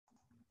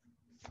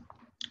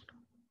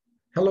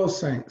Hello,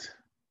 Saints.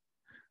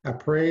 I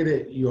pray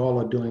that you all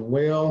are doing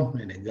well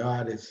and that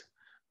God is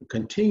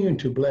continuing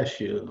to bless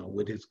you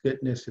with his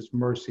goodness, his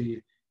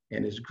mercy,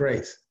 and his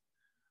grace.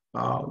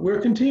 We're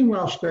continuing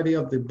our study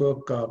of the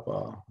book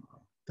of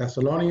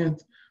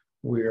Thessalonians.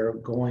 We're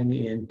going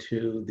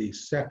into the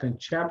second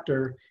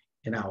chapter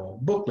in our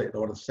booklet,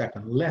 or the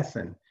second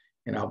lesson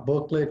in our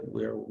booklet.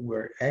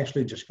 We're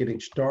actually just getting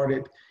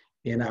started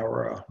in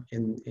our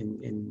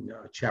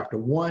chapter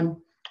 1.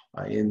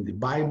 In the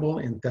Bible,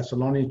 in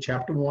Thessalonians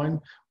chapter 1.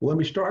 We're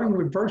going to be starting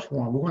with verse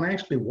 1. We're going to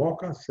actually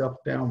walk ourselves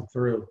down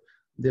through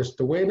this.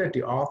 The way that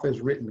the author has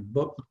written the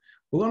book,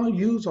 we're going to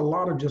use a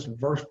lot of just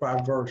verse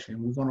by verse,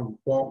 and we're going to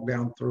walk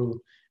down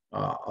through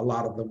a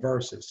lot of the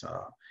verses.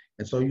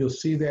 And so you'll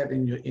see that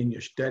in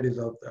your studies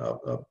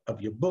of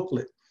your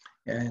booklet,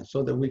 and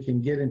so that we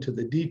can get into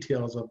the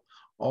details of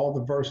all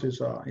the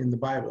verses in the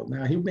Bible.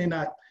 Now, he may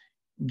not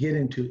get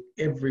into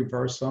every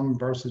verse. Some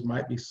verses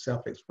might be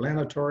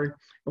self-explanatory,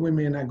 and we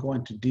may not go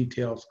into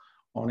details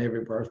on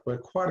every verse,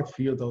 but quite a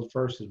few of those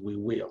verses we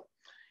will.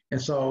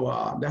 And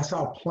so that's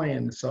our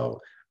plan. So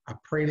I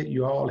pray that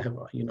you all have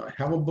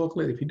a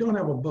booklet. If you don't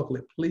have a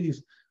booklet,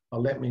 please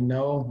let me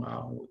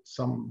know.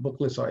 Some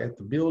booklets are at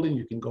the building.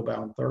 You can go by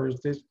on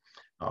Thursdays.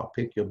 I'll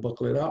pick your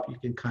booklet up. You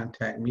can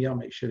contact me. I'll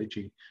make sure that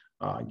you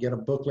get a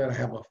booklet. I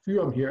have a few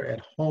of them here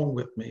at home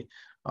with me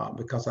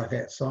because I've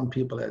had some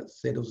people that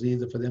said it was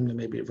easy for them to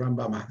maybe run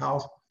by my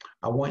house.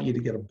 I want you to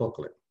get a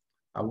booklet.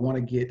 I want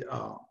to get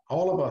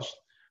all of us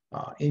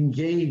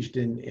engaged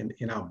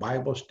in our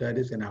Bible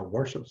studies, in our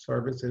worship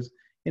services,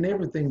 in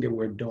everything that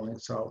we're doing.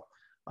 So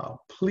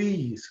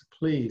please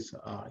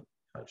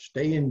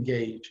stay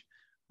engaged.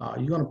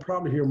 You're going to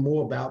probably hear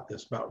more about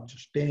this, about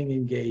just staying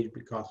engaged,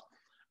 because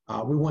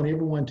we want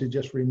everyone to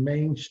just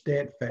remain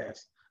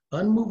steadfast,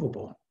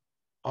 unmovable,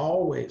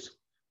 always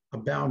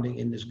abounding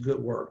in this good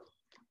work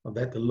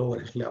that the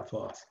Lord has left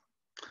for us.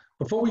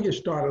 Before we get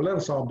started, let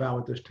us all bow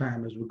at this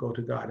time as we go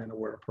to God in a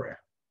word of prayer.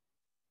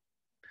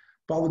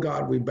 Father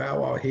God, we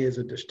bow our heads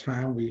at this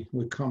time. We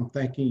come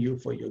thanking you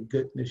for your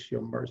goodness,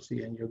 your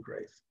mercy, and your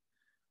grace.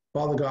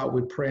 Father God,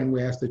 we pray and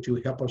we ask that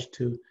you help us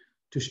to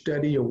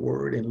study your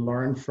word and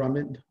learn from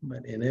it.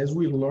 And as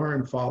we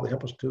learn, Father,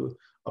 help us to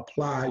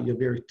apply your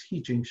very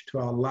teachings to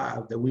our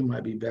lives, that we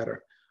might be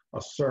better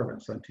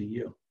servants unto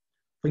you.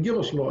 Forgive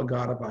us, Lord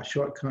God, of our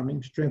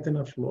shortcomings. Strengthen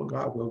us, Lord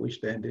God, where we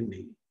stand in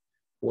need.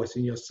 For it's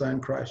in your Son,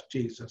 Christ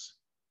Jesus,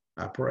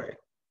 I pray.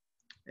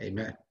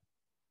 Amen.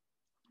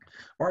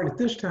 All right, at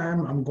this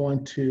time, I'm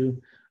going to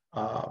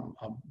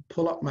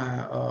pull up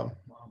my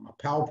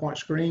PowerPoint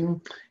screen,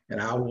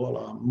 and I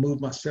will move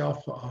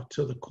myself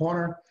to the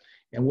corner,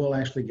 and we'll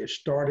actually get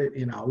started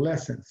in our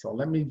lesson. So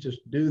let me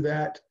just do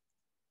that.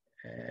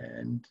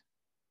 And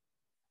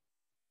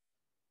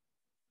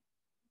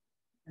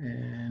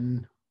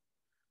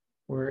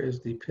where is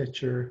the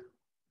picture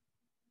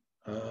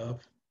of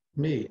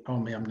me? Oh,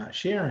 man, I'm not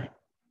sharing.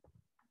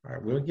 All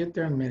right, we'll get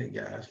there in a minute,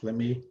 guys. Let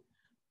me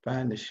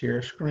find the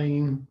share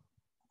screen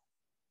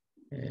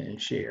and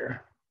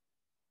share.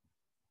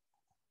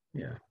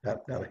 Yeah,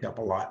 that'll help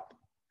a lot.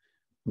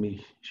 Let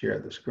me share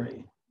the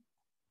screen.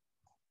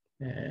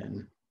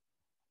 And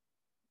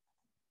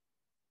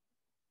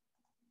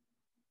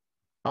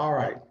all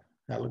right,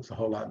 that looks a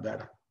whole lot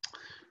better.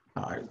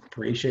 All right,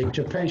 appreciate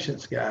your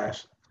patience,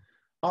 guys.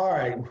 All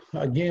right,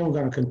 again, we're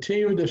going to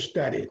continue this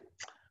study.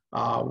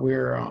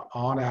 We're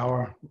on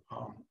our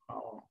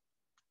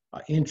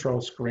intro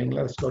screen.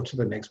 Let's go to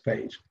the next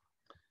page.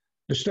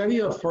 The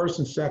study of 1st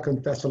and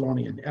 2nd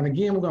Thessalonians. And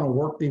again, we're going to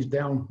work these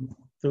down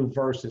through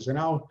verses. And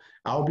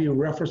I'll be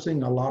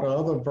referencing a lot of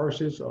other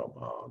verses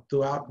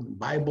throughout the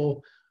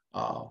Bible,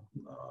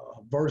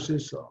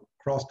 verses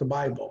across the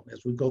Bible as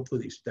we go through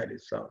these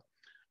studies. So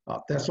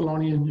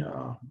Thessalonians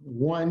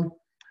 1,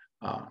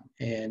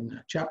 and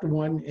chapter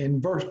 1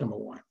 and verse number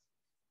 1.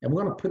 And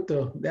we're going to put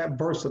that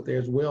verse up there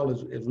as well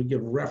as we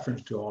give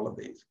reference to all of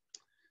these.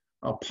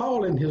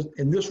 Paul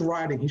in this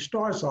writing, he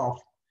starts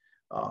off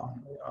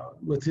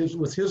with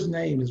his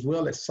name, as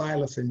well as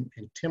Silas and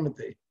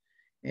Timothy.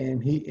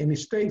 And he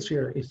states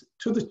here, it's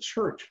to the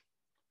church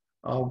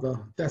of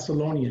the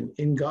Thessalonian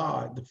in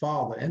God, the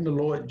Father, and the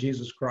Lord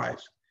Jesus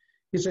Christ.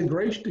 He said,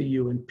 grace to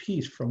you and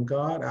peace from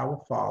God,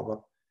 our Father,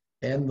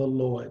 and the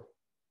Lord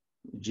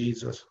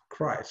Jesus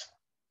Christ.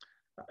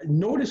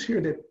 Notice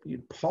here that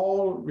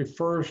Paul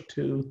refers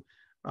to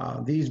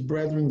these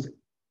brethren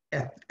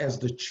as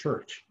the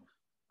church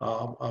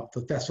of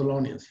the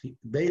Thessalonians.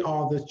 They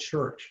are the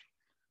church.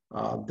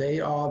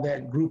 They are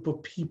that group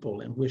of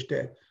people in which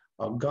that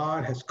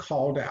God has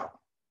called out.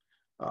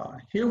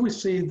 Here we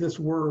see this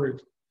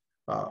word,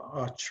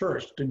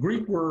 church. The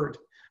Greek word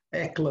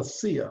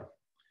ekklesia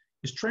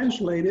is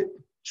translated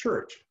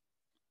church.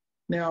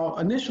 Now,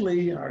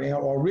 initially,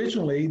 or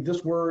originally,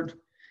 this word,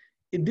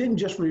 it didn't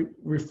just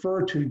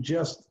refer to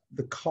just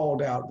the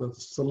called out, the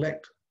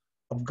select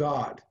of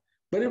God,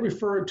 but it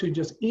referred to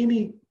just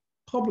any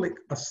public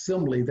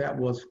assembly that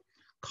was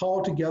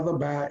called together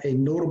by a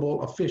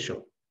notable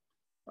official.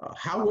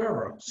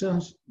 However,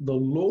 since the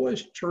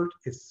Lord's church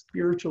is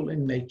spiritual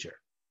in nature,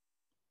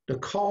 The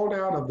called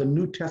out of the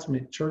New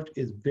Testament church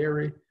is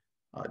very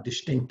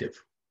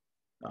distinctive.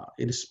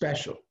 It is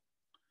special.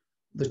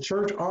 The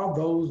church are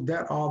those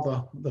that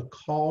are the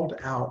called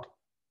out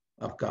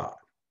of God.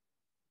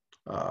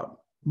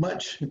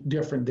 Much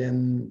different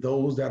than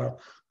those that are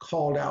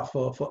called out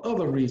for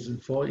other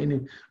reasons, for any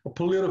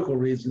political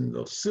reasons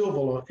or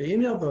civil or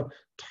any other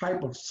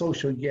type of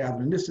social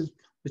gathering.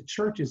 The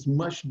church is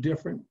much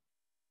different.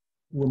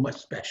 We're much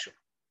special.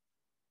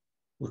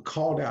 We're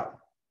called out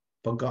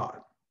for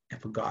God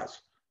and for God's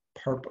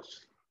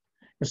purpose.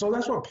 And so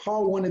that's what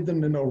Paul wanted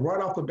them to know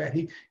right off the bat.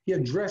 He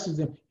addresses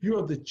them.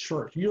 You're the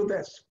church. You're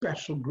that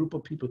special group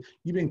of people.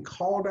 You've been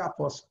called out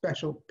for a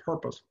special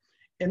purpose.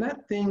 And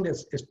that thing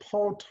as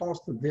Paul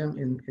talks to them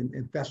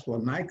in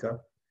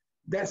Thessalonica,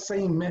 that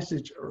same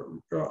message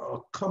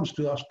comes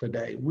to us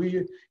today.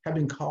 We have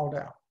been called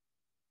out.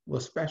 We're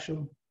a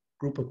special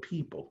group of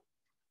people,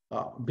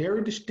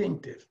 very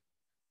distinctive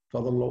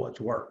for the Lord's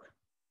work.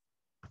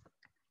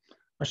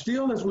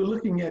 Still, as we're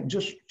looking at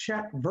just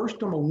verse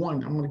number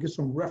 1, I'm going to get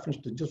some reference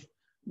to just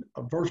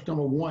verse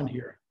number 1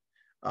 here.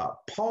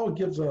 Paul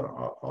gives a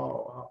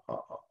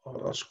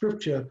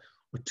scripture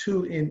or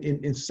two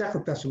in 2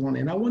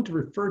 Thessalonians, and I want to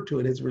refer to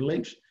it as it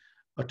relates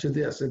to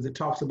this, as it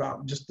talks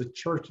about just the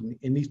church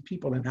and these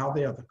people and how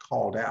they are the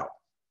called out.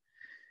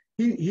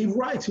 He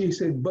writes, he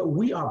said, but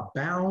we are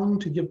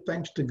bound to give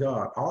thanks to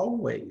God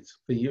always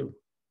for you,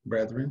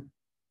 brethren,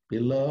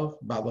 beloved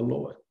by the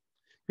Lord.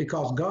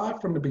 Because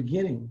God from the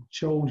beginning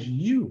chose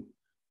you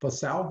for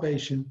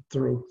salvation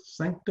through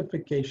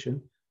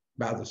sanctification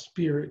by the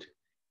Spirit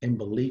and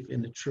belief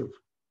in the truth,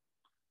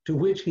 to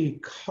which he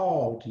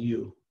called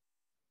you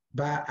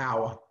by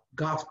our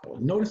gospel.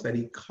 Notice that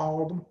he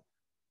called them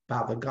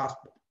by the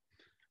gospel,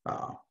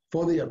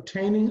 for the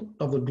obtaining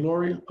of the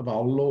glory of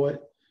our Lord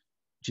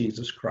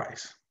Jesus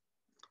Christ.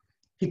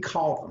 He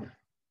called them,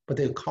 but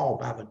they were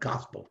called by the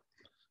gospel.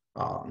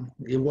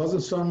 It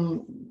wasn't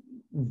some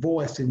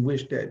voice in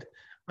which that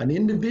an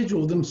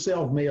individual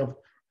themselves may have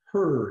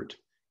heard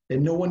that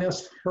no one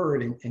else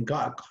heard, and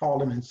God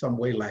called them in some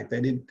way like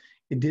that.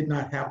 It did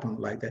not happen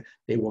like that.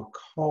 They were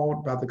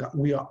called by the gospel.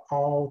 We are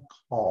all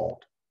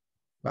called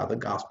by the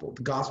gospel.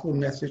 The gospel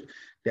message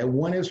that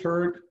one has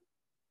heard,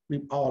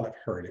 we all have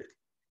heard it.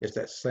 It's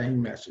that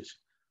same message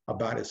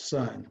about his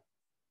son,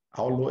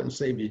 our Lord and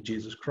Savior,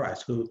 Jesus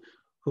Christ,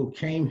 who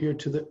came here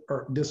to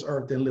this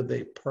earth and lived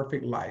a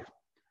perfect life,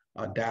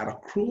 died a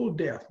cruel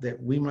death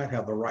that we might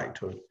have the right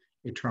to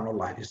eternal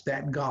life. It's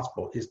that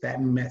gospel, it's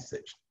that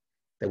message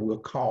that we're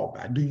called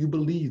by. Do you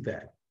believe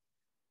that?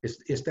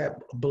 It's that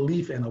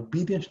belief and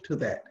obedience to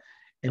that.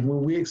 And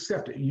when we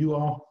accept it, you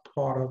are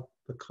part of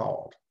the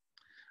called.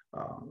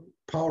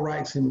 Paul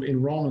writes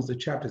in Romans, the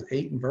chapters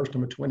 8 and verse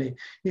number 20,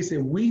 he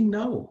said, we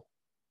know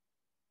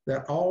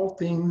that all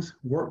things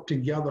work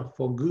together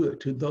for good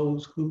to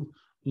those who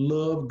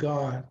love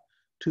God,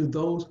 to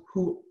those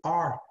who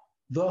are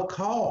the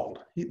called.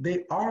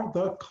 They are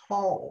the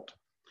called.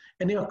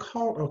 And they are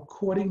called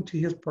according to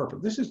his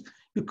purpose.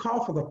 You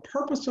call for the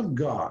purpose of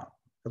God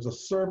as a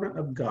servant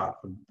of God,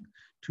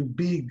 to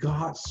be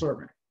God's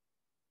servant.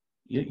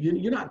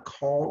 You're not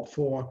called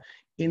for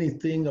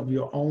anything of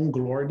your own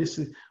glory.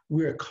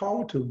 We're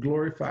called to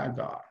glorify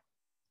God.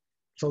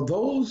 So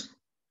those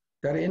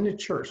that are in the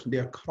church,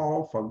 they're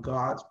called for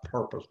God's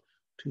purpose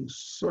to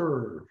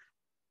serve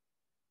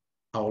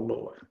our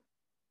Lord,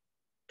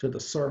 to the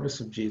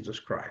service of Jesus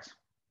Christ.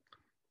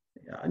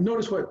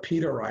 Notice what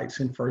Peter writes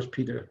in 1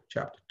 Peter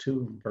chapter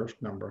 2, verse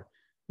number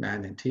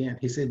 9 and 10.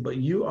 He said, but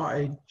you are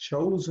a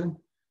chosen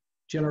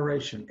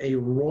generation, a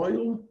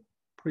royal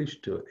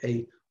priesthood,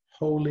 a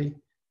holy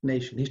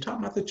nation. He's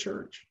talking about the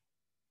church.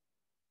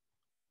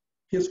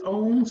 His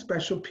own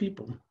special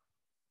people,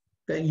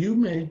 that you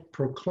may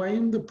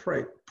proclaim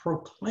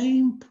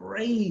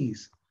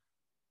praise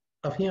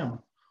of him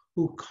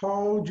who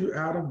called you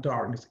out of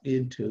darkness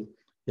into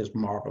his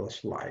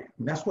marvelous light.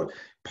 And that's what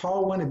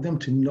Paul wanted them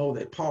to know,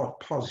 that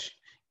Paul's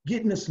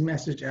getting this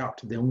message out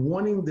to them,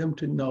 wanting them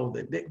to know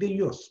that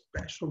you're a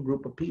special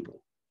group of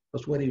people.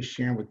 That's what he's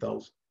sharing with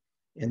those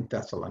in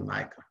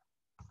Thessalonica.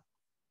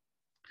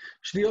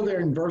 Still there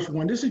in verse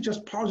 1, this is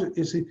just Paul.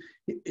 This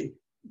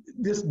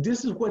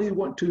is what he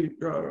wants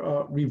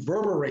to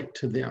reverberate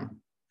to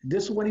them.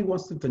 This is what he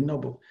wants them to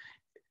know.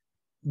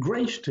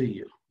 Grace to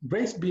you,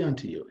 grace be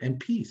unto you, and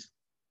peace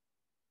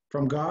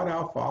from God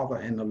our Father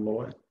and the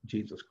Lord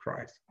Jesus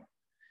Christ.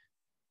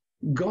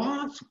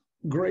 God's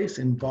grace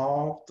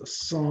involves the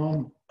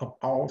sum of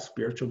all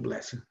spiritual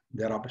blessings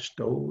that are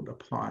bestowed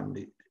upon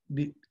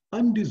the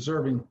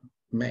undeserving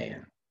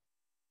man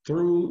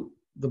through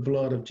the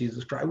blood of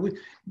Jesus Christ.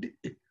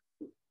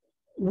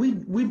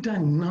 We've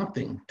done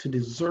nothing to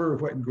deserve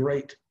what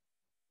great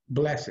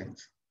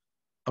blessings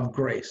of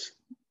grace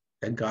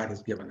that God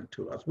has given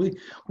unto us.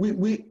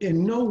 We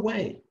in no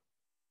way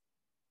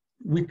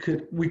we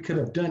could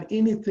have done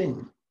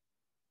anything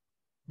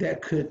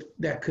that could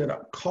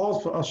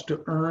cause for us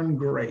to earn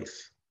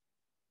grace.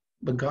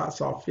 But God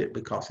saw fit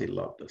because he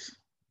loved us.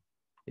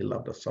 He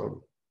loved us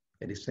so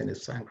that he sent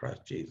his son,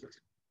 Christ Jesus.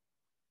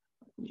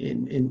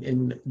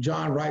 in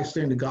John writes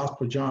there in the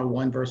Gospel of John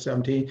 1, verse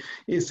 17,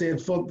 it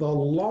said, for the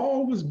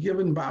law was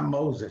given by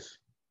Moses,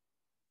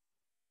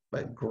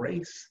 but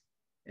grace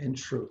and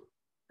truth,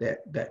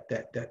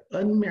 that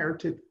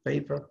unmerited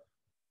favor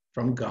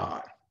from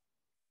God,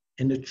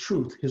 and the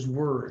truth, his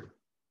word,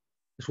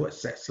 is what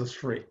sets us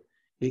free.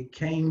 It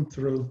came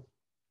through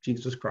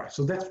Jesus Christ.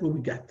 So that's where we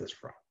got this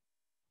from.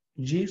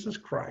 Jesus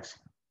Christ,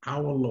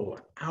 our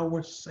Lord,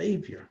 our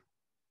Savior,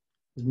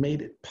 has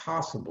made it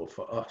possible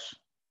for us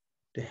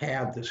to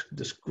have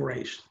this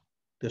grace,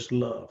 this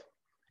love.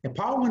 And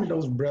Paul wanted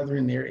those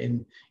brethren there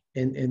in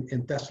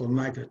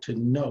Thessalonica to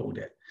know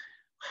that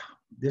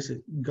this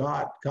is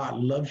God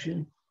loves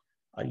you.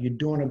 You're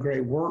doing a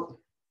great work.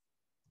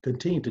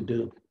 Continue to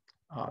do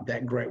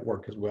that great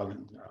work as well.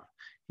 And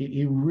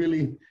he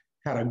really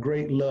had a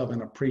great love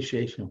and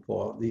appreciation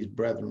for these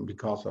brethren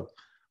because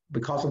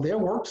of their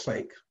work's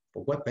sake,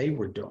 for what they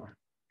were doing.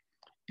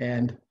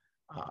 And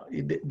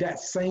that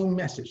same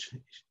message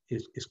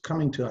is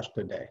coming to us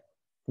today.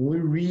 When we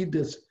read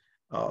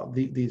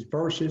these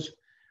verses,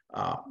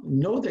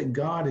 know that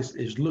God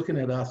is looking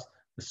at us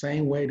the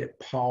same way that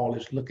Paul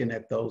is looking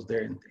at those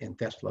there in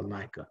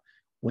Thessalonica,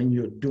 when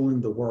you're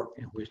doing the work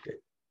in which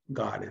that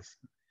God has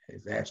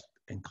asked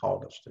and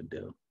called us to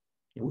do.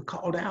 And we're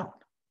called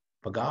out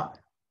for God,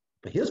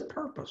 for his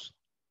purpose,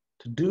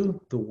 to do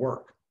the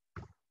work.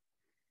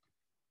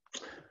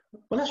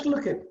 Well, let's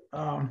look at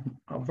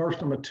verse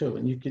number 2.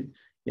 And you can,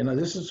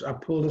 I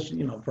pulled this,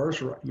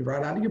 verse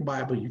right out of your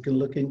Bible. You can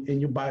look in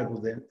your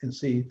Bible then and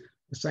see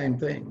the same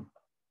thing.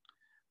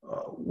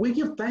 We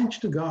give thanks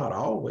to God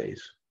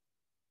always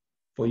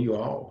for you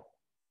all.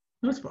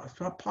 That's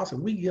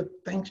possible. We give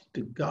thanks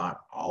to God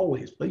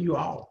always for you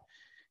all.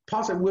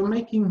 Possible. We're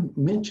making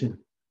mention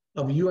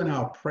of you in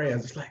our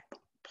prayers. It's like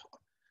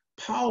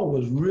Paul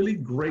was really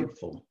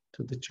grateful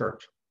to the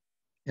church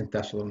in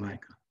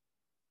Thessalonica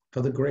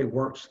for the great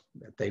works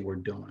that they were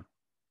doing.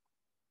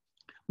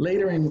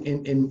 Later in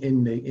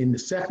the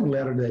second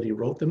letter that he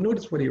wrote them,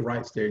 notice what he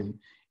writes there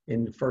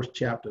in the first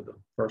chapter, the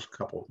first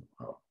couple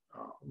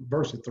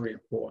verses 3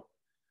 and 4.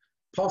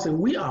 Paul said,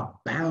 we are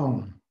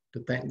bound to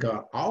thank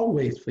God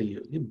always for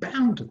you. You're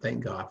bound to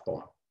thank God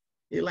for him.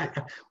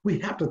 We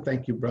have to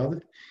thank you,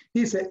 brother.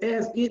 He said,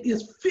 as it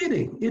is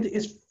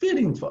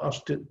fitting for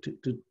us to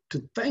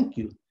thank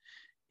you.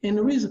 And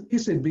the reason, he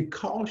said,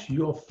 because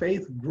your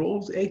faith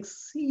grows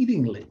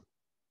exceedingly,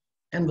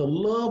 and the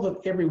love of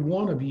every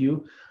one of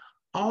you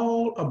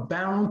all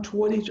abound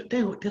toward each other.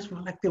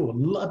 They were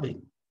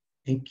loving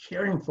and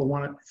caring for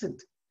one another.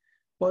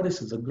 Well,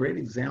 this is a great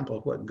example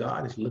of what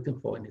God is looking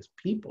for in his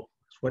people.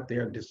 It's what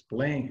they're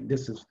displaying.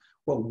 This is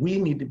what we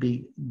need to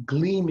be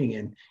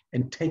gleaming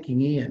and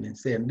taking in and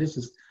saying,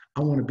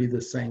 I want to be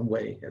the same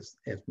way as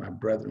my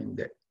brethren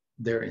that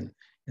they're in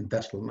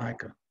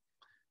Thessalonica.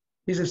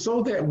 He says,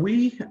 so that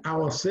we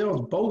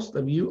ourselves boast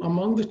of you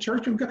among the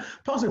church of God.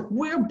 Paul said,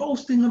 we're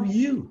boasting of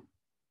you.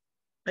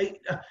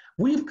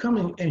 We've come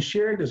in and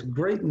shared this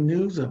great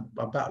news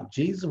about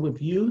Jesus with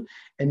you,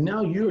 and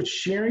now you're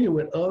sharing it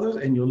with others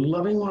and you're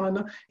loving one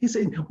another. He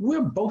said,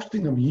 we're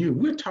boasting of you.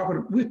 We're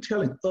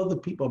telling other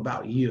people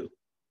about you,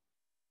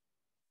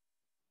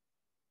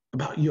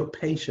 about your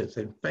patience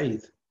and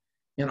faith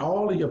and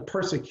all of your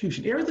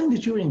persecution, everything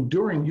that you're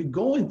enduring, you're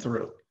going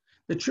through,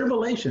 the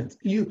tribulations,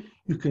 you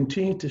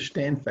continue to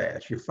stand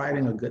fast. You're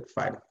fighting a good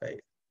fight of faith.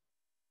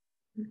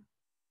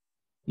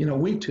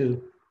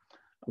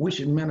 We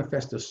should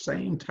manifest the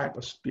same type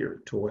of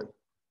spirit toward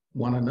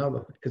one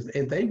another as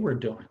they were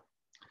doing.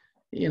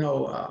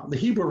 The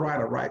Hebrew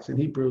writer writes in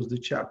Hebrews, the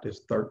chapter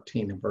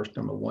 13 and verse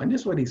number 1,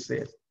 this is what he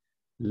says,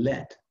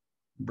 let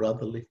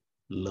brotherly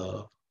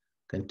love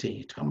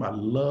continue. Talking about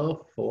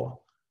love for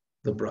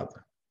the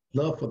brother,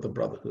 love for the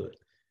brotherhood.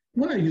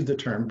 When I use the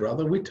term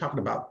brother, we're talking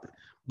about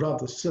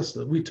brother,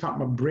 sister. We're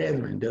talking about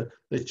brethren,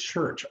 the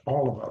church,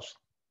 all of us.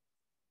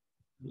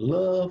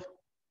 Love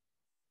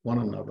one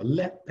another.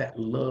 Let that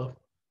love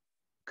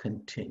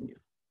continue.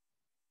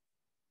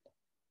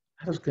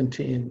 Let us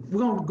continue. We're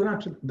going to go down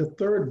to the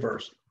third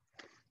verse.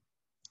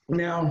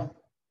 Now,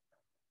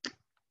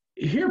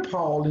 here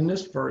Paul in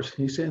this verse,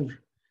 he says,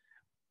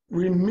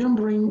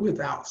 remembering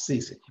without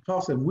ceasing.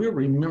 Paul said, we're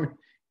remembering.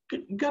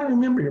 You got to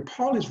remember here,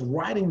 Paul is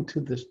writing to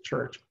this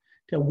church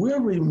that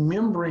we're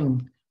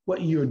remembering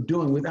what you're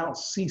doing without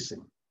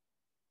ceasing.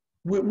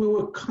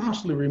 We're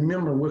constantly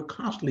remembering, we're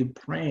constantly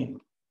praying.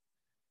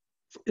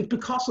 It's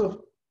because of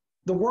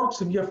the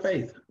works of your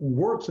faith,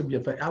 works of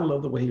your faith. I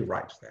love the way he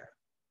writes that.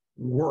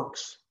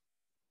 Works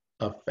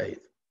of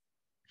faith.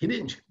 He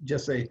didn't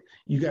just say,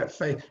 you got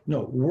faith.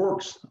 No,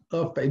 works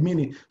of faith,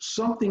 meaning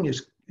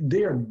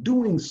they're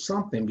doing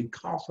something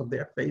because of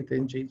their faith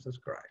in Jesus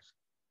Christ.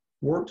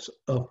 Works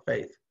of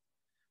faith.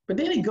 But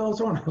then he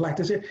goes on, like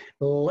to say,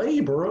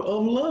 labor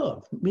of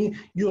love. I mean,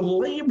 you're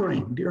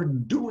laboring, they're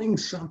doing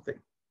something.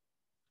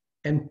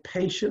 And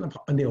patient,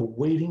 and they're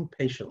waiting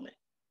patiently.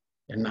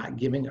 They're not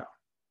giving up.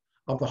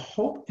 Of the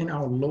hope in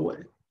our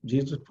Lord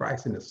Jesus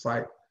Christ in the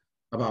sight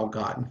of our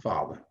God and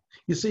Father.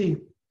 You see,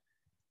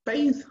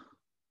 faith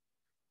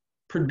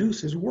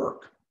produces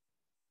work.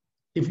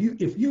 If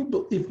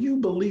you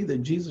believe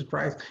that Jesus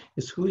Christ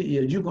is who He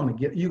is, you're gonna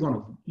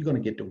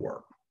get to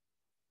work.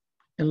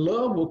 And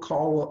love will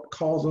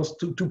cause us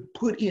to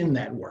put in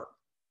that work.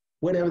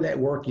 Whatever that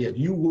work is,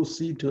 you will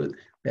see to it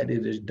that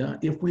it is done.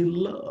 If we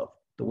love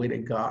the way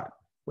that God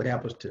would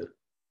have us to.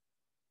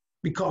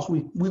 Because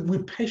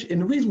we're patient.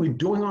 And the reason we're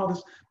doing all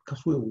this,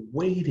 because we're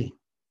waiting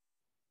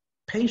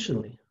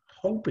patiently,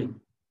 hoping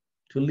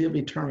to live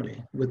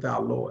eternally with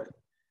our Lord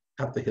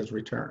after His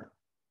return.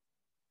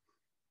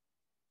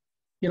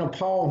 You know,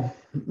 Paul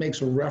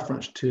makes a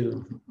reference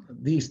to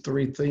these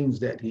three things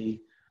that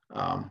he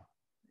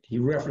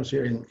referenced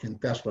here in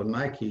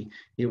Thessaloniki.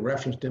 He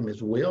referenced them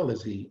as well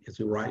as he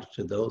writes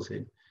to those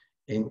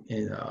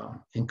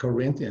in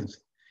Corinthians.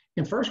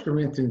 In 1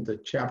 Corinthians, the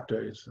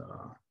chapter is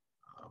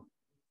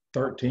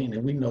 13,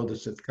 and we know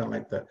this is kind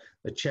of like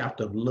the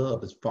chapter of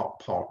love, as Paul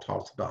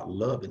talks about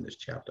love in this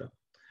chapter.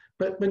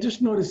 But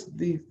just notice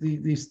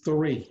these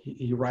three.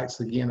 He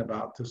writes again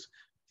about this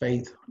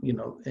faith, you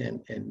know,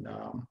 and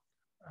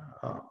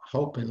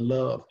hope and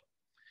love.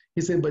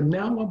 He said, "But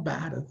now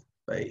abideth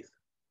faith,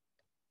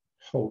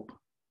 hope,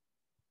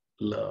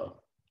 love."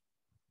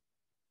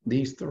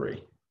 These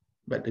three,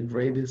 but the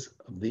greatest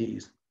of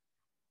these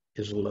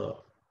is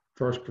love.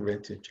 1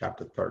 Corinthians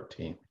chapter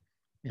 13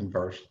 and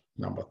verse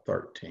number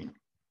 13.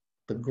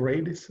 The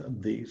greatest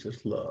of these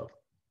is love.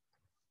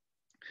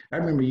 I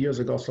remember years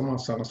ago, someone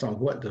sung a song,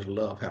 "What does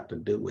love have to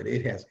do with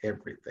it?" It has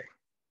everything.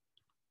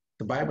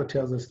 The Bible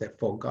tells us that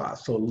for God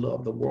so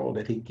loved the world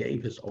that He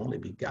gave His only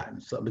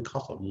begotten Son.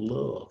 Because of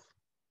love,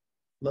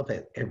 love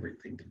has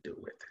everything to do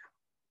with it.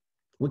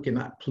 We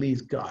cannot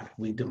please God if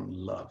we don't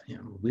love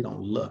Him. We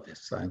don't love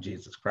His Son,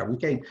 Jesus Christ. We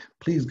can't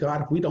please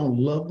God if we don't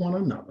love one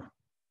another.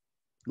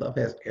 Love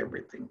has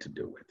everything to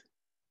do with it.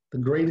 The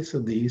greatest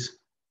of these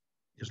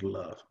is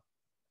love.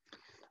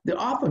 The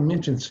author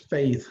mentions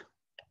faith,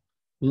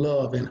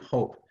 love, and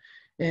hope.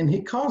 And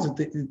he calls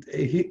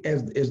it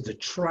as the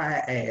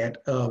triad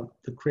of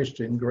the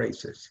Christian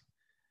graces.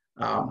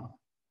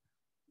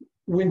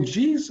 When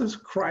Jesus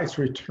Christ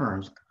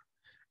returns,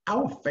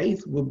 our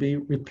faith will be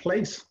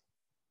replaced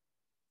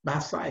by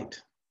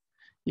sight.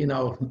 You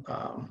know,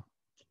 I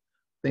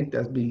think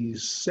that'd be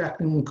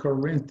 2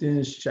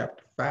 Corinthians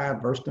chapter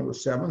 5, verse number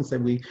 7, say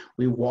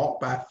we walk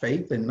by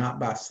faith and not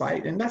by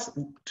sight. And that's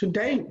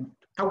today,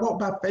 I walk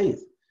by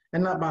faith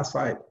and not by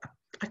sight.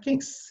 I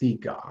can't see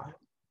God,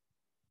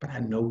 but I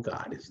know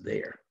God is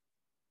there.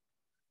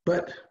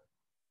 But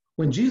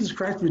when Jesus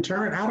Christ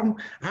returned, I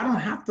don't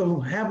have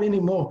to have any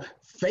more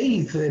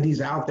faith that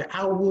He's out there.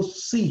 I will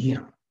see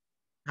Him.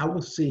 I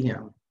will see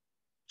Him.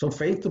 So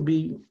faith will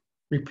be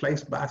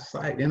replaced by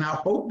sight, and our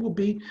hope will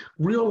be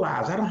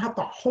realized. I don't have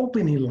to hope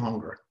any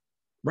longer.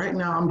 Right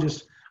now,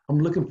 I'm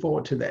looking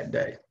forward to that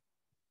day.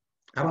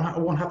 I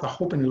won't have to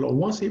hope any longer.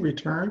 Once He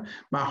returns,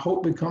 my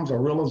hope becomes a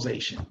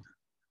realization.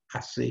 I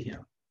see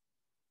Him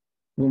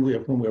when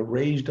we're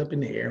raised up in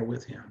the air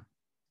with Him.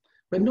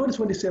 But notice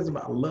what He says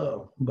about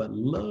love. But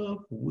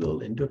love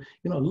will endure.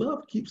 You know,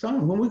 love keeps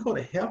on. When we go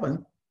to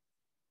heaven,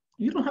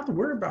 you don't have to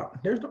worry about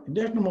it.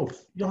 There's no more.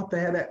 You don't have to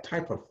have that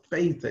type of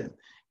faith and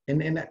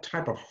that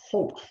type of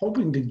hope,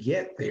 hoping to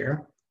get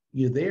there.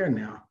 You're there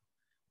now.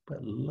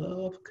 But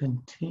love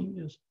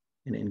continues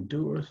and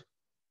endures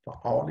for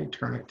all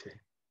eternity.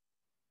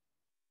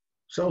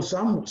 So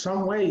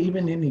some way,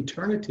 even in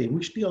eternity,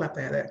 we still have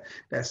to have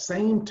that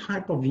same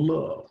type of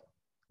love,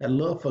 that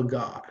love for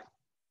God,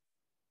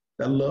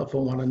 that love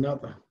for one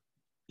another.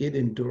 It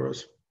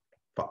endures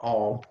for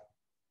all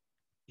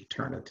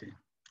eternity.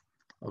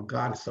 Oh,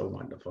 God is so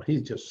wonderful.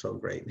 He's just so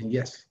great. And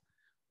yes,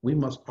 we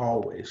must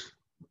always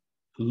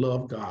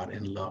love God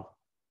and love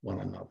one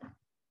another.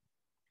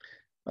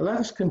 Now, let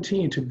us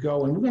continue to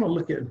go, and we're going to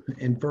look at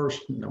in verse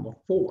number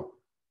 4.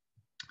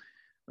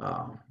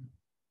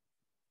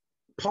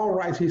 Paul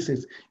writes, he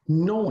says,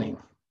 "Knowing,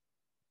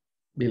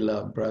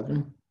 beloved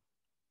brethren,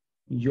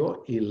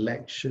 your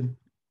election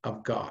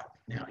of God."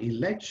 Now,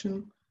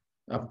 election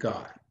of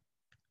God.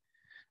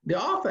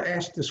 The author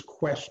asked this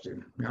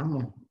question. Now, I'm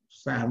going to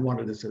assign one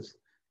of this as,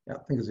 I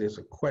think there's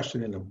a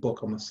question in the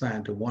book I'm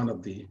assigned to one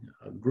of the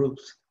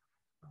groups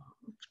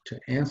to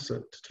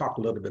answer, to talk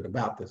a little bit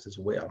about this as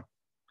well.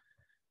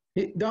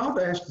 The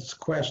author asked this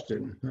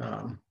question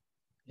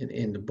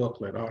in the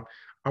booklet: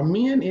 Are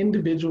men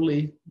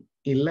individually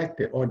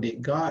elected, or did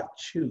God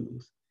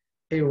choose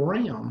a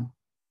realm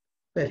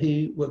that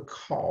He would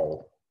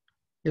call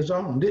His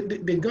own?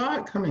 Did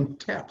God come and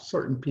tap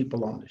certain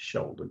people on the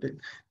shoulder?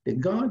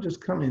 Did God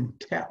just come and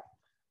tap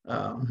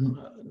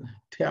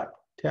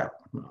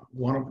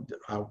one of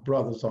our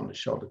brothers on the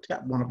shoulder,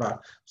 tap one of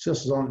our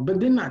sisters on, but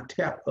did not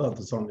tap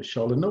others on the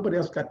shoulder? Nobody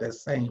else got that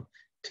same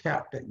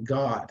tap that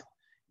God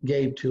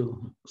gave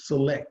to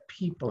select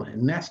people,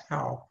 and that's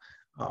how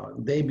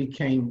they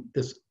became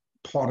this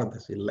part of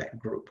this elect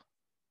group.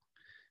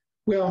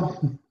 Well,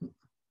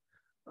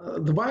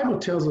 the Bible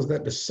tells us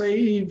that the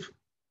saved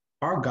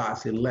are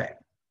God's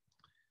elect,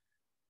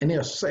 and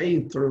they're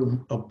saved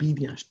through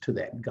obedience to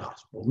that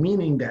gospel,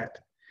 meaning that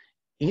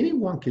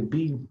anyone can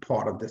be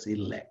part of this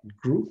elect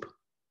group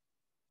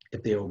if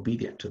if they're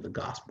obedient to the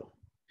gospel.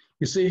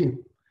 You see,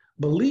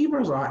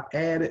 believers are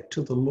added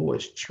to the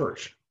Lord's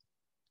church.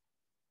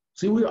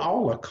 See, we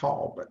all are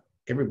called, but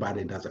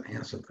everybody doesn't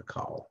answer the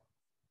call.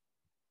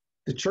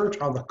 The church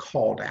are the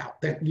called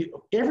out.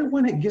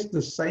 Everyone that gets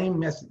the same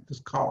message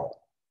is called.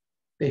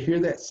 They hear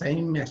that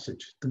same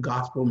message, the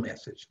gospel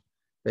message,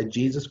 that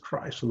Jesus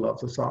Christ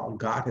loves us all.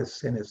 God has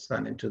sent his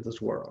son into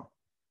this world.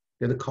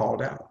 They're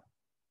called out,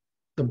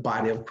 the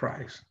body of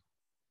Christ.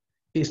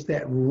 It's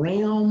that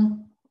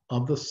realm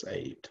of the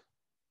saved.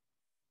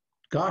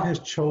 God has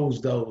chose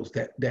those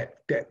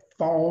that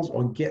falls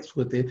or gets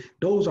within.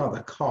 Those are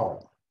the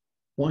called.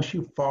 Once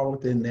you fall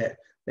within that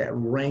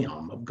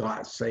realm of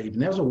God saved,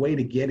 and there's a way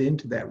to get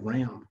into that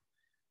realm.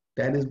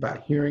 That is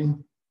by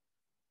hearing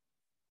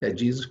that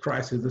Jesus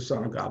Christ is the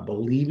Son of God,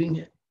 believing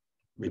it,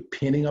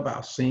 repenting of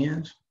our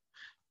sins,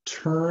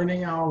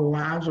 turning our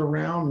lives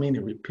around,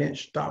 meaning repent,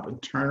 stop,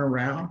 and turn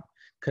around,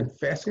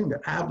 confessing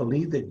that I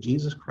believe that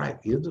Jesus Christ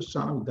is the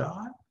Son of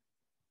God,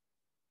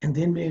 and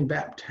then being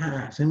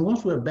baptized. And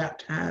once we're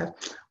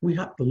baptized, we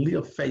have to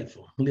live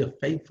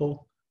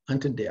faithful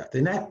unto death.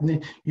 And that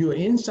you're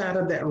inside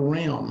of that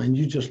realm and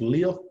you just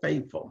live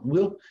faithful.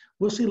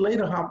 We'll see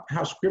later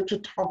how scripture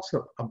talks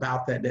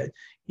about that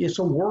it's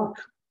a work.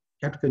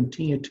 You have to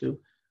continue to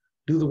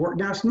do the work.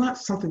 Now, it's not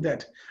something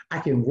that I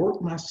can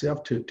work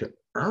myself to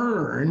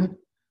earn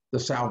the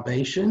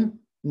salvation.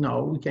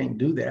 No, we can't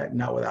do that,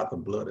 not without the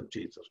blood of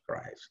Jesus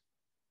Christ.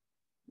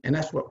 And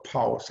that's what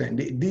Paul was saying.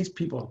 These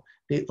people,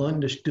 they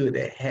understood,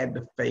 they had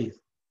the faith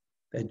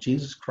that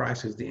Jesus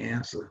Christ is the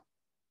answer.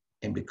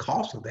 And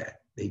because of that,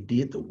 they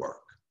did the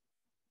work.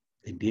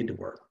 They did the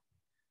work.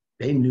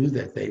 They knew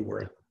that they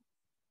were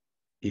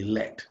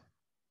elect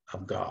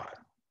of God.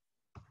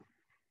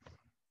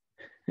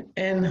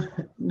 And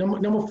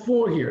number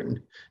 4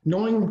 here,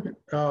 knowing,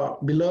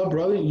 beloved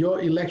brother,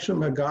 your election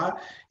by God.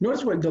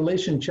 Notice what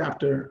Galatians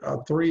chapter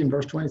 3 and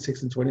verse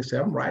 26 and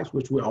 27 writes,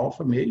 which we're all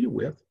familiar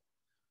with.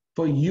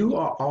 For you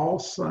are all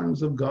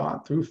sons of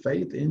God through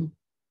faith in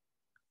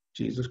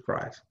Jesus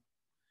Christ.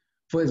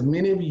 For as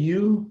many of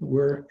you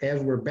were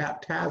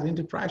baptized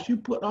into Christ, you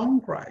put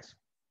on Christ.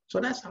 So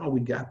that's how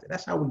we got there.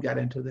 That's how we got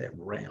into that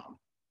realm.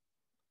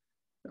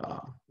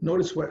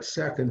 Notice what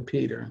 2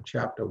 Peter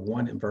chapter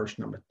 1 and verse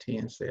number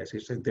 10 says. He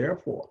said,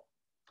 therefore,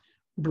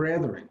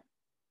 brethren,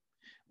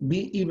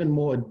 be even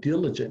more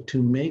diligent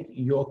to make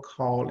your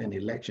call and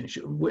election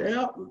sure.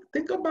 Well,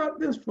 think about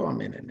this for a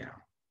minute now.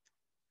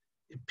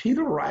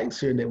 Peter writes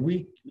here that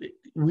we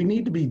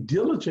need to be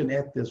diligent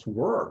at this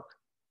work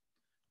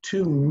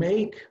to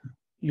make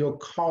your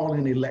call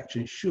and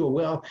election sure.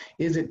 Well,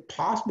 is it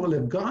possible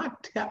if God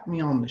tapped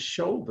me on the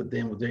shoulder,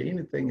 then was there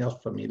anything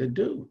else for me to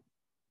do?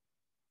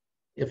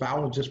 If I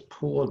was just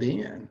pulled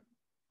in?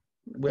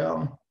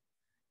 Well,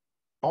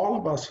 all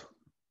of us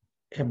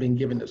have been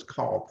given this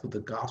call through the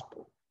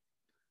gospel.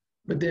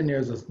 But then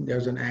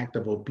there's an act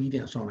of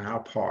obedience on our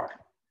part.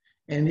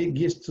 And it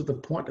gets to the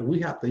point that we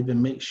have to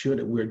even make sure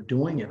that we're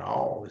doing it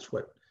all. Is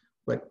what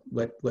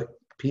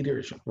Peter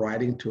is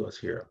writing to us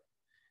here.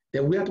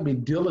 That we have to be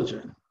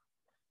diligent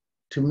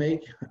to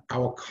make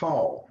our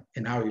call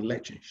and our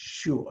election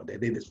sure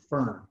that it is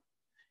firm.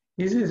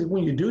 He says,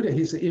 when you do that,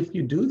 he said, if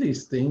you do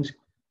these things,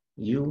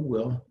 you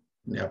will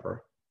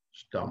never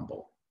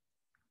stumble.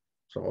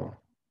 So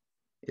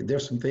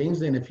there's some things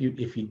then if you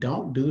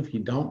don't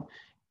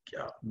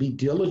be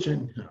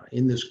diligent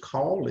in this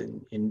call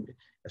and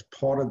as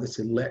part of this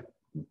elect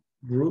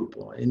group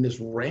or in this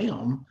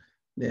realm,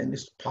 then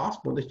it's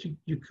possible that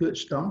you could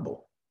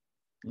stumble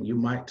and you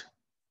might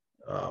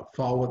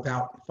fall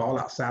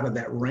outside of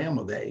that realm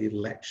of that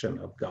election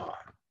of God.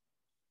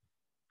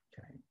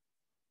 Okay.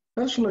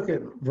 Let's look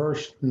at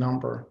verse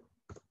number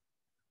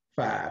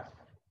 5.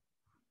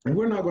 And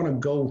we're not going to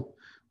go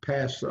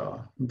past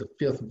the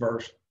 5th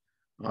verse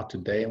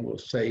today, and we'll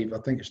save, I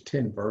think it's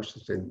 10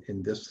 verses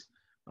in this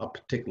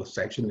particular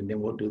section, and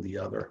then we'll do the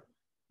other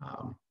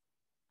 5,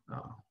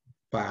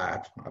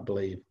 I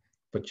believe,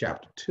 for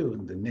chapter 2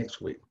 in the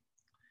next week.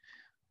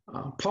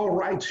 Paul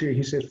writes here,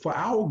 he says, for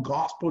our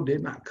gospel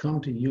did not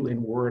come to you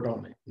in word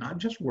only, not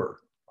just word.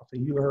 So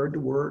you heard the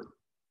word,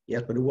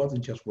 yes, but it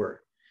wasn't just word.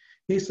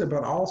 He said,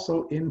 but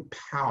also in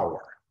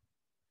power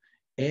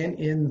and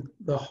in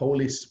the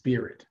Holy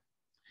Spirit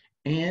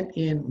and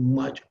in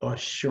much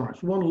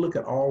assurance. We want to look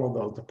at all of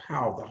those, the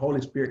power of the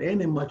Holy Spirit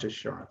and in much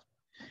assurance.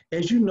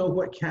 As you know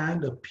what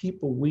kind of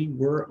people we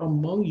were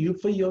among you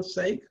for your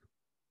sake.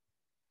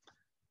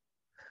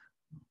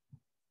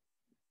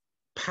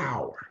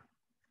 Power.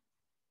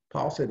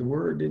 Paul said the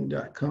word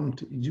didn't come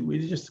to you, it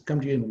just come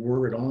to you in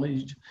word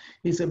only.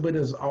 He said, but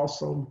it's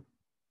also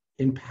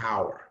in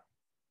power.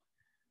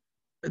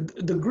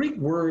 The Greek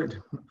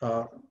word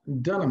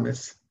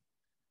dunamis,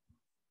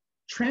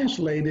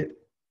 translated,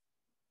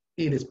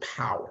 it is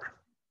power.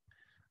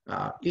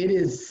 It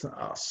is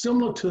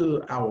similar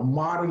to our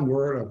modern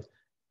word of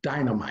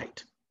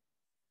dynamite.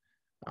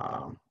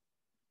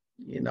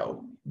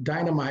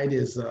 Dynamite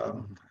is, I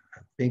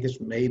think it's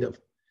made of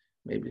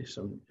maybe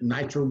some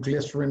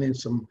nitroglycerin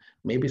and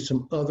maybe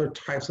some other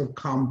types of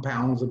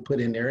compounds are put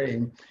in there.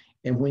 And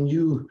And when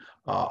you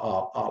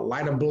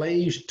light a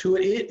blaze to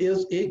it,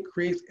 it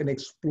creates an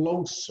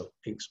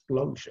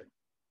explosion.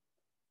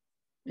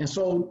 And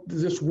so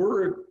this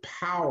word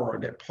power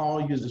that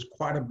Paul uses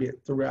quite a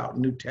bit throughout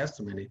New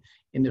Testament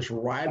in this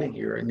writing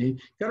here. And you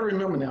got to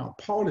remember now,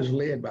 Paul is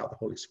led by the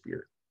Holy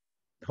Spirit.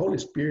 The Holy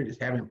Spirit is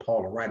having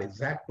Paul to write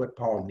exactly what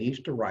Paul needs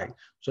to write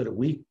so that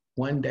we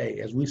one day,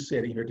 as we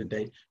sit here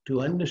today,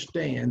 to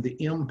understand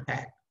the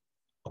impact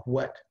of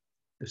what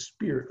the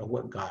spirit of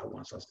what God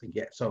wants us to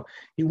get. So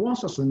he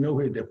wants us to know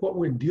here that what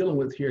we're dealing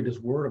with here, this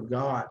word of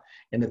God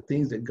and the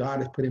things that God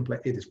has put in place,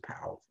 it is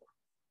powerful.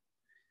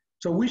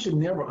 So we should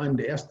never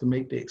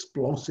underestimate the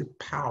explosive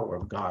power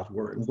of God's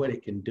word and what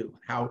it can do,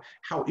 how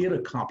it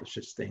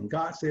accomplishes things.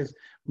 God says,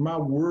 my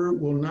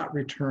word will not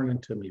return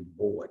unto me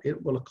void.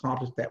 It will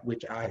accomplish that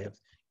which I have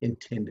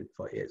intended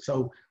for it.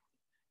 So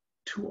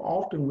too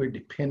often we're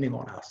depending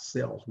on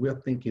ourselves. We're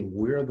thinking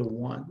we're the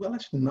one. Well,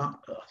 it's not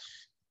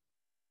us.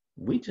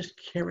 We just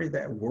carry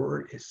that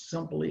word as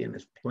simply and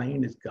as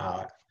plain as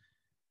God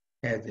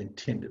has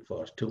intended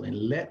for us to,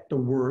 and let the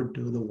word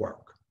do the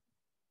work.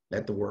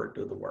 Let the word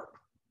do the work.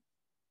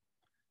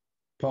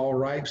 Paul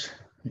writes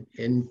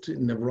in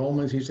the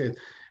Romans, he says,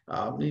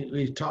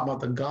 he's talking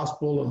about the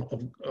gospel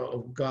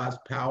of God's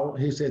power.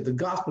 He said, the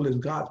gospel is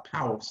God's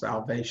power of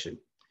salvation.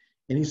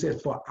 And he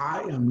says, for I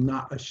am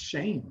not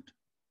ashamed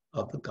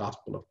of the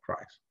gospel of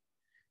Christ.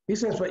 He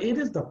says, for it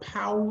is the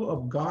power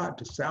of God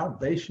to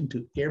salvation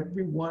to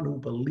everyone who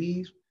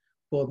believes,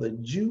 for the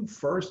Jew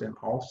first and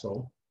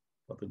also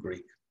for the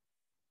Greek.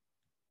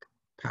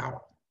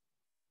 Power.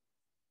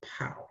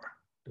 Power.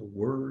 The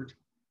word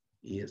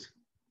is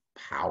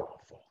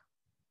powerful.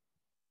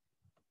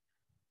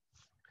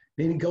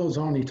 Then he goes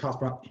on, he talks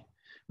about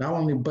not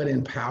only but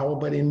in power,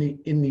 but in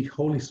the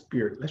Holy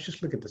Spirit. Let's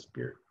just look at the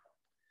Spirit.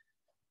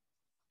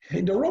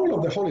 And the role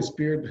of the Holy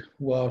Spirit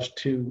was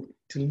to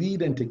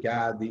lead and to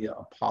guide the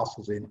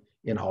apostles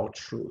in all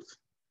truth,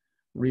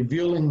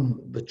 revealing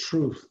the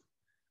truth.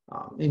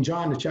 In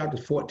John the chapter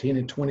 14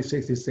 and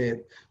 26, he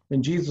said,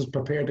 when Jesus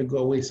prepared to go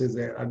away, he says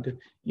that,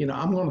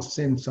 I'm going to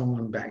send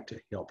someone back to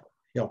help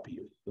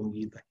you. You'll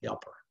need the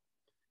helper.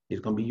 He's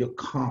going to be your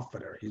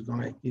comforter. He's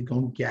going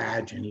to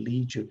guide you and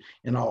lead you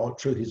in all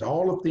truth. He's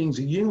all the things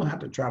that you don't have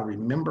to try to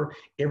remember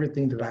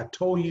everything that I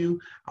told you.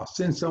 I'll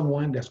send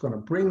someone that's going to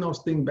bring those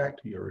things back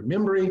to your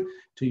memory,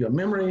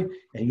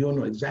 and you'll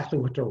know exactly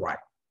what to write.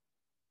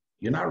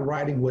 You're not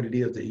writing what it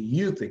is that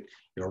you think.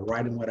 You're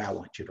writing what I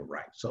want you to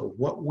write. So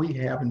what we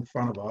have in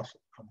front of us,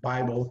 a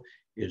Bible,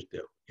 is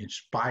the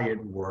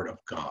inspired word of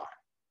God.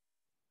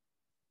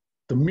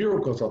 The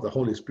miracles of the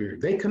Holy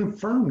Spirit, they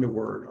confirm the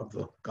word of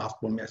the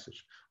gospel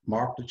message.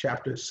 Mark the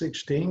chapter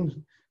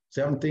 16,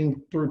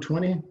 17 through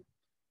 20.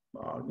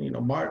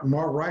 Mark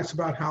writes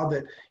about how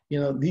that,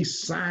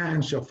 these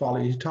signs shall follow.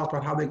 He talks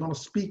about how they're going to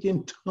speak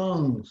in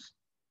tongues.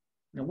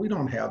 Now, we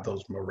don't have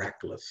those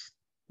miraculous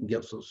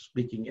gifts of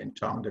speaking in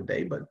tongues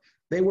today, but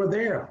they were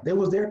there. They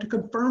was there to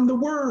confirm the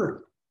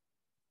word.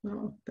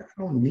 I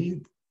don't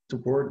need the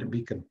word to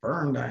be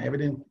confirmed. I have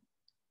it in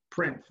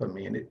print for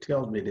me, and it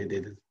tells me that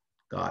it is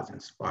God's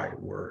inspired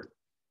word.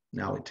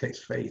 Now it takes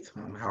faith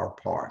on our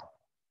part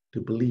to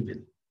believe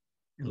it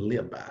and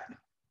live by it.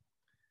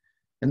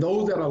 And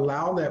those that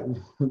allow that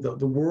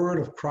the word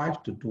of Christ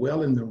to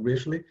dwell in them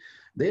richly,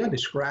 they are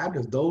described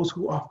as those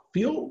who are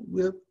filled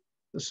with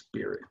the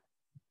Spirit.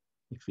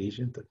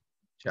 Ephesians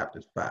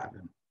chapters 5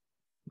 and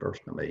verse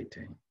number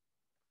 18.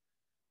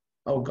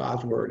 Oh,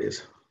 God's word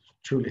is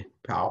truly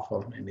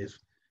powerful, and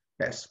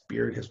that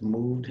Spirit has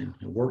moved and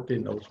worked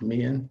in those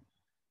men.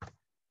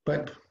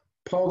 But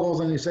Paul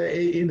goes on and says,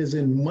 it is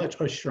in much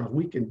assurance.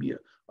 We can be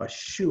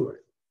assured.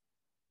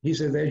 He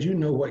says, as you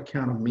know what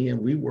kind of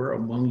men we were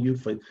among you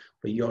for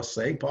your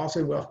sake. Paul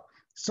said, well,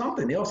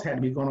 something else had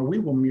to be going on. We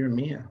were mere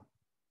men.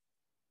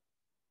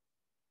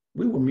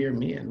 We were mere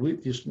men. We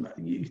just,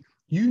 you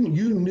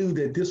knew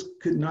that this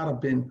could not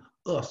have been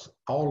us,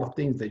 all the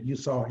things that you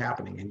saw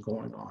happening and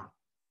going on,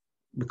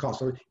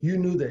 because you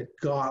knew that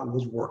God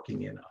was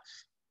working in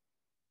us.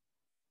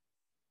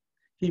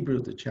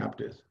 Hebrews the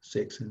chapter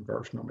 6 and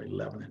verse number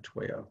 11 and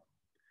 12.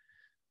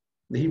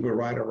 The Hebrew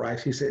writer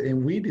writes, he said,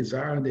 and we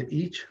desire that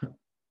each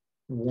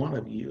one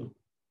of you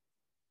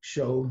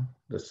show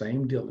the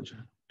same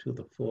diligence to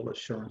the full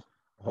assurance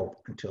of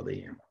hope until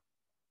the end.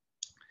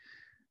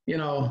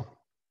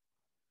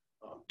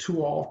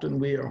 Too often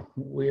we're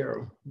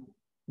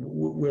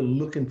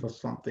looking for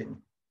something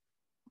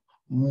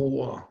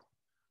more,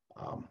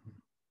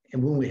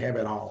 and when we have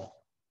it all,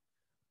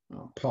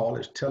 Paul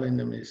is telling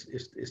them it's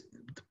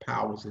the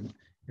powers and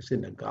it's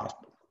in the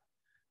gospel.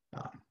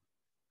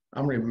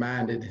 I'm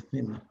reminded, I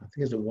think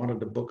it's in one of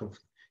the book of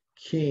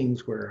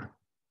Kings where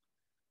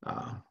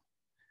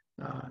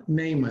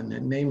Naaman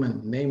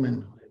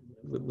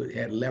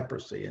had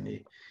leprosy, and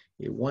he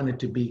wanted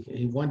to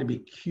be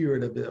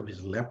cured of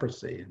his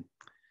leprosy. And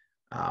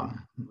I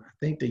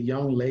think the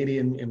young lady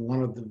in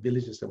one of the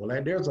villages said, well,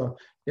 there's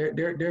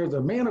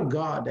a man of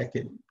God that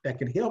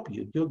can help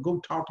you. You'll go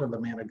talk to the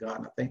man of God.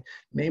 And I think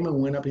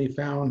Naaman went up and he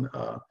found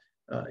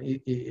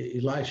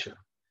Elisha.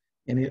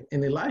 And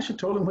Elisha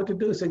told him what to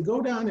do. He said,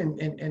 go down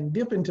and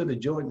dip into the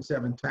Jordan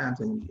 7 times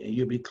and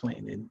you'll be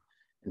clean. And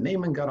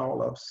Naaman got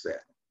all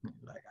upset.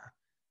 Like,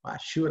 I'm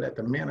sure that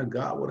the man of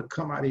God would have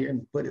come out here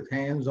and put his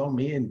hands on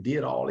me and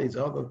did all these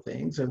other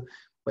things.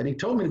 But he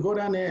told me to go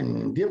down there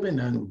and dip in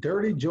the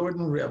dirty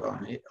Jordan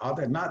River. Are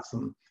there not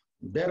some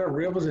better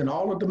rivers in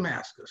all of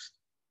Damascus?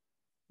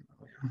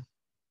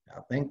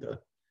 I think the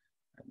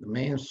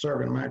man's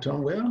servant might tell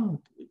him,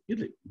 well,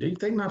 do you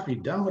think not to be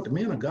done what the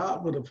man of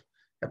God would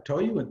have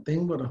told you and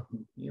things would have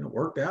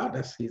worked out?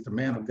 He's the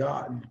man of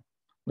God.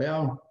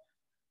 Well,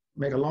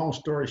 make a long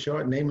story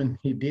short, Naaman,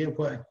 he did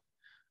what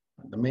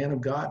the man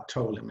of God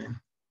told him, and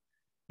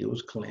he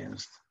was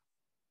cleansed.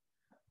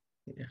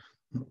 Yeah.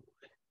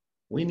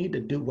 We need to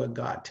do what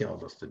God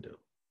tells us to do.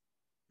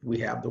 We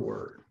have the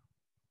word.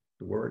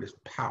 The word is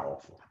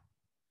powerful.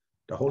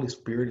 The Holy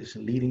Spirit is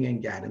leading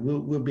and guiding.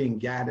 We're being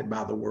guided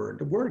by the word.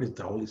 The word is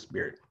the Holy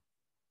Spirit.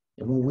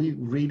 And when we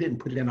read it and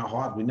put it in our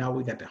heart, we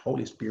got the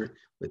Holy Spirit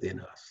within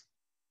us.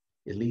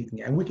 It leads,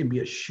 and we can be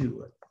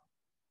assured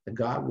that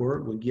God's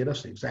word will get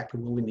us exactly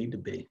where we need to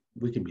be.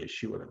 We can be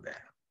assured of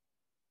that.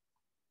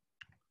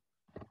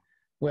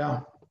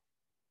 Well,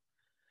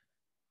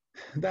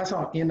 that's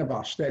our end of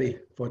our study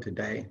for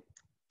today.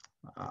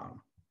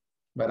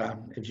 But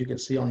as you can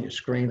see on your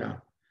screen,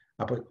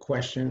 I put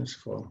questions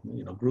for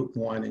group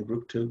 1 and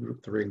group 2,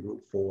 group 3, and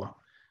group 4.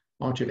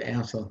 I want you to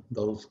answer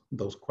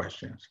those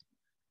questions.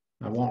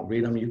 I won't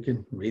read them. You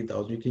can read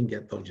those. You can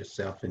get those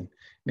yourself. And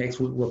next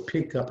week we'll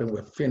pick up and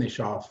we'll finish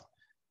off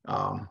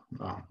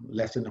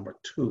lesson number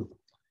 2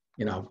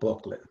 in our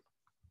booklet.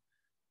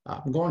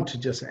 I'm going to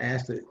just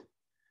ask that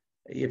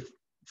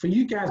for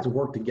you guys to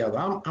work together.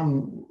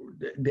 I'm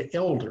the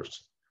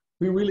elders.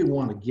 We really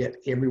want to get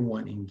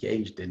everyone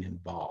engaged and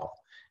involved,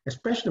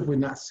 especially if we're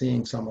not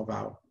seeing some of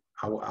our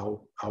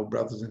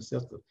brothers and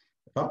sisters.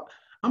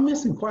 I'm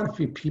missing quite a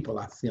few people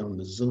I see on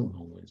the Zoom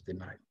on Wednesday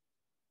night.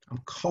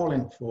 I'm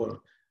calling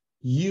for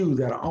you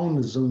that are on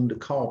the Zoom to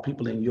call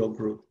people in your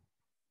group.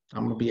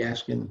 I'm going to be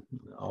asking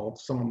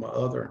some of my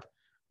other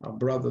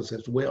brothers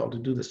as well to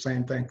do the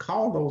same thing.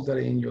 Call those that are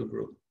in your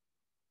group.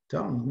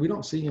 Tell them, we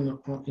don't see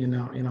you in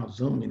our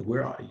Zoom meeting.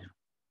 Where are you?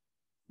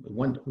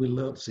 We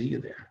love to see you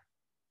there.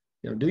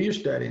 Do your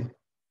studying.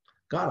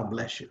 God will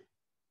bless you.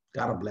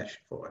 God will bless you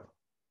for it.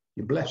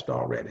 You're blessed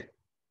already.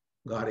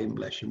 God even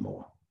bless you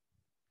more.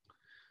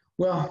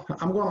 Well,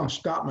 I'm going to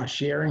stop my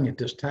sharing at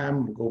this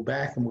time. We'll go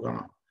back and we're going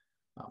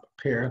to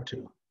prepare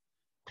to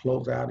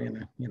close out in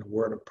a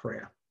word of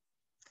prayer.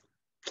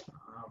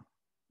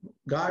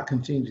 God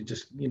continues to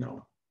just,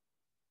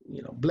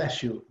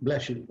 bless you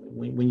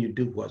when you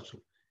do what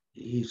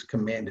He's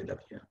commanded of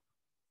you.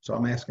 So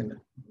I'm asking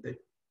that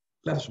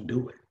let us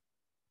do it.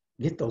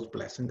 Get those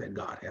blessings that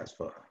God has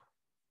for us.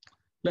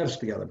 Let us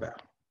together bow.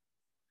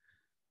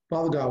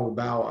 Father God, we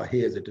bow our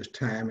heads at this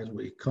time as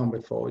we come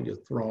before your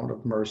throne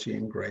of mercy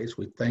and grace.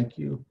 We thank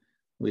you.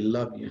 We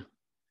love you.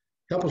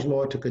 Help us,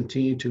 Lord, to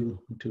continue to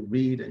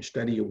read and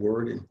study your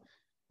word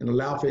and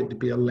allow for it to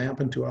be a lamp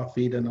unto our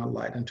feet and a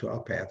light unto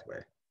our pathway.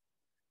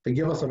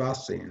 Forgive us of our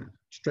sin.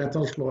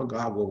 Strengthen us, Lord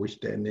God, where we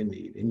stand in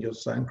need. In your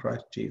Son,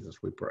 Christ Jesus,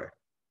 we pray.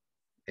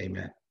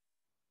 Amen.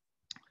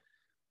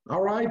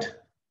 All right.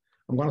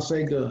 I'm going to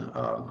say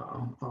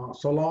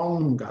so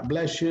long. God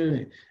bless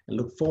you, and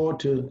look forward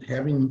to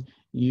having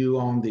you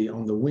on the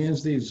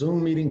Wednesday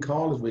Zoom meeting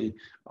call as we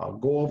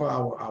go over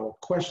our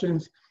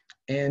questions,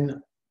 and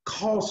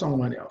call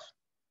someone else.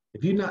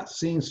 If you've not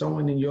seen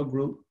someone in your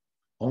group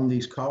on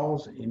these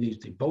calls, in these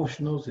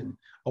devotionals,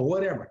 or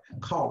whatever,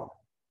 call them,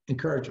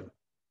 encourage them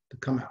to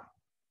come out.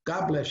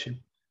 God bless you,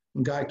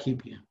 and God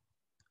keep you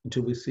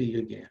until we see you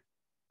again.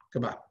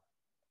 Goodbye.